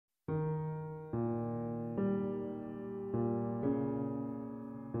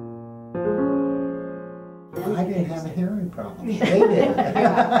I didn't have a hearing problem. They did.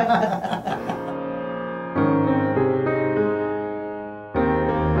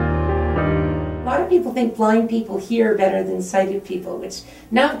 A lot of people think blind people hear better than sighted people, which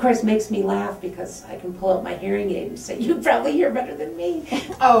now, of course, makes me laugh because I can pull out my hearing aid and say, you probably hear better than me.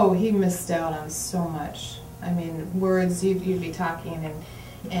 Oh, he missed out on so much. I mean, words, you'd be talking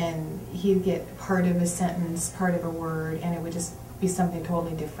and he'd get part of a sentence, part of a word, and it would just be something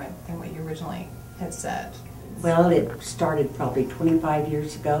totally different than what you originally had said. Well, it started probably 25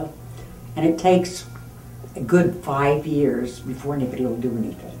 years ago, and it takes a good 5 years before anybody will do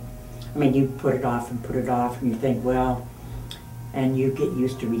anything. I mean, you put it off, and you think, well, and you get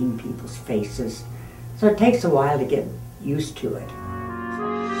used to reading people's faces. So it takes a while to get used to it.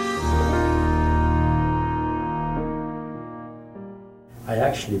 I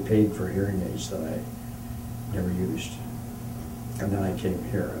actually paid for hearing aids that I never used. And then I came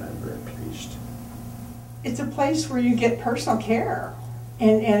here and I'm very pleased. It's a place where you get personal care.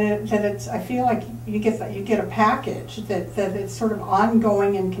 I feel like you get a package that it's sort of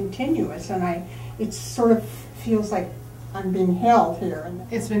ongoing and continuous, and it sort of feels like I'm being held here.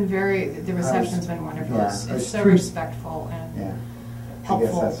 It's been the reception's been wonderful. Yeah, it's so respectful and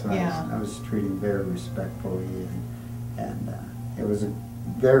helpful. I guess that's what I was treating very respectfully, and it was a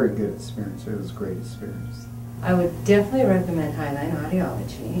very good experience. It was a great experience. I would definitely recommend Highline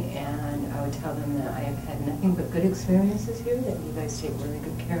Audiology, and I would tell them that I have had nothing but good experiences here, that you guys take really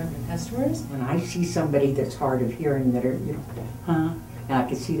good care of your customers. When I see somebody that's hard of hearing that are, and I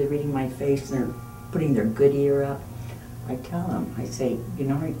can see they're reading my face and they're putting their good ear up, I tell them, I say, you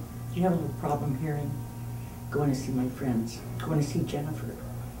have a little problem hearing, go in and see my friends. Go in and see Jennifer.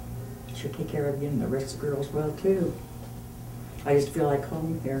 She'll take care of you, and the rest of the girls will too. I just feel like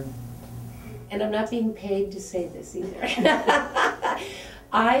home here. And I'm not being paid to say this either.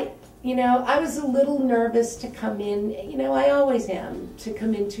 I was a little nervous to come in, I always am, to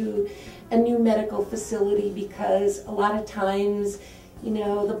come into a new medical facility because a lot of times,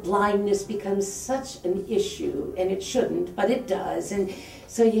 the blindness becomes such an issue, and it shouldn't, but it does. And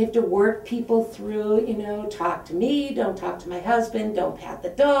so you have to work people through, talk to me, don't talk to my husband, don't pat the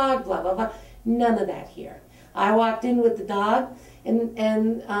dog, blah, blah, blah. None of that here. I walked in with the dog, and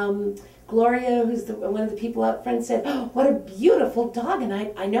Gloria, who's one of the people out front, said, "Oh, what a beautiful dog, and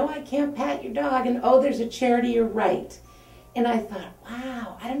I know I can't pat your dog, and oh, there's a chair to your right." And I thought,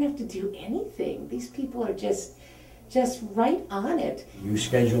 wow, I don't have to do anything. These people are just right on it. You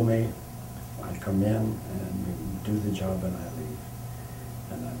schedule me, I come in, and we do the job, and I leave.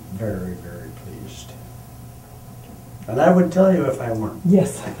 And I'm very, very pleased. And I would tell you if I weren't.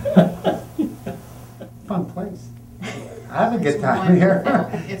 Yes. Fun place. I have a good time here.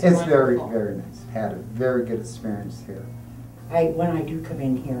 It's very, wonderful. very nice. Had a very good experience here. When I do come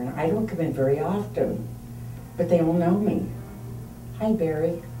in here, and I don't come in very often, but they all know me. Hi,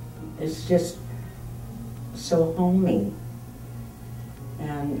 Barry. It's just so homey.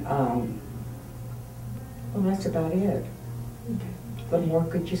 And, well, that's about it. What more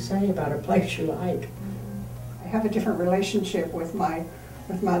could you say about a place you like? I have a different relationship with my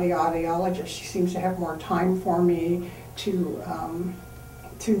audiologist. She seems to have more time for me, to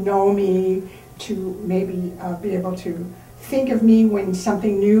know me, to maybe be able to think of me when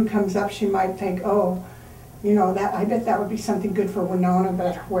something new comes up. She might think, oh, I bet that would be something good for Winona,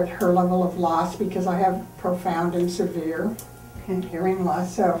 but with her level of loss, because I have profound and severe hearing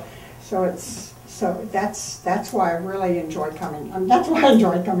loss. So that's why I really enjoy coming. That's why I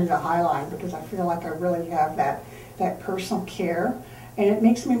enjoy coming to Highline, because I feel like I really have that personal care, and it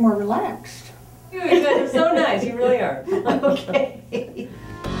makes me more relaxed. You guys are so nice. You really are. Okay.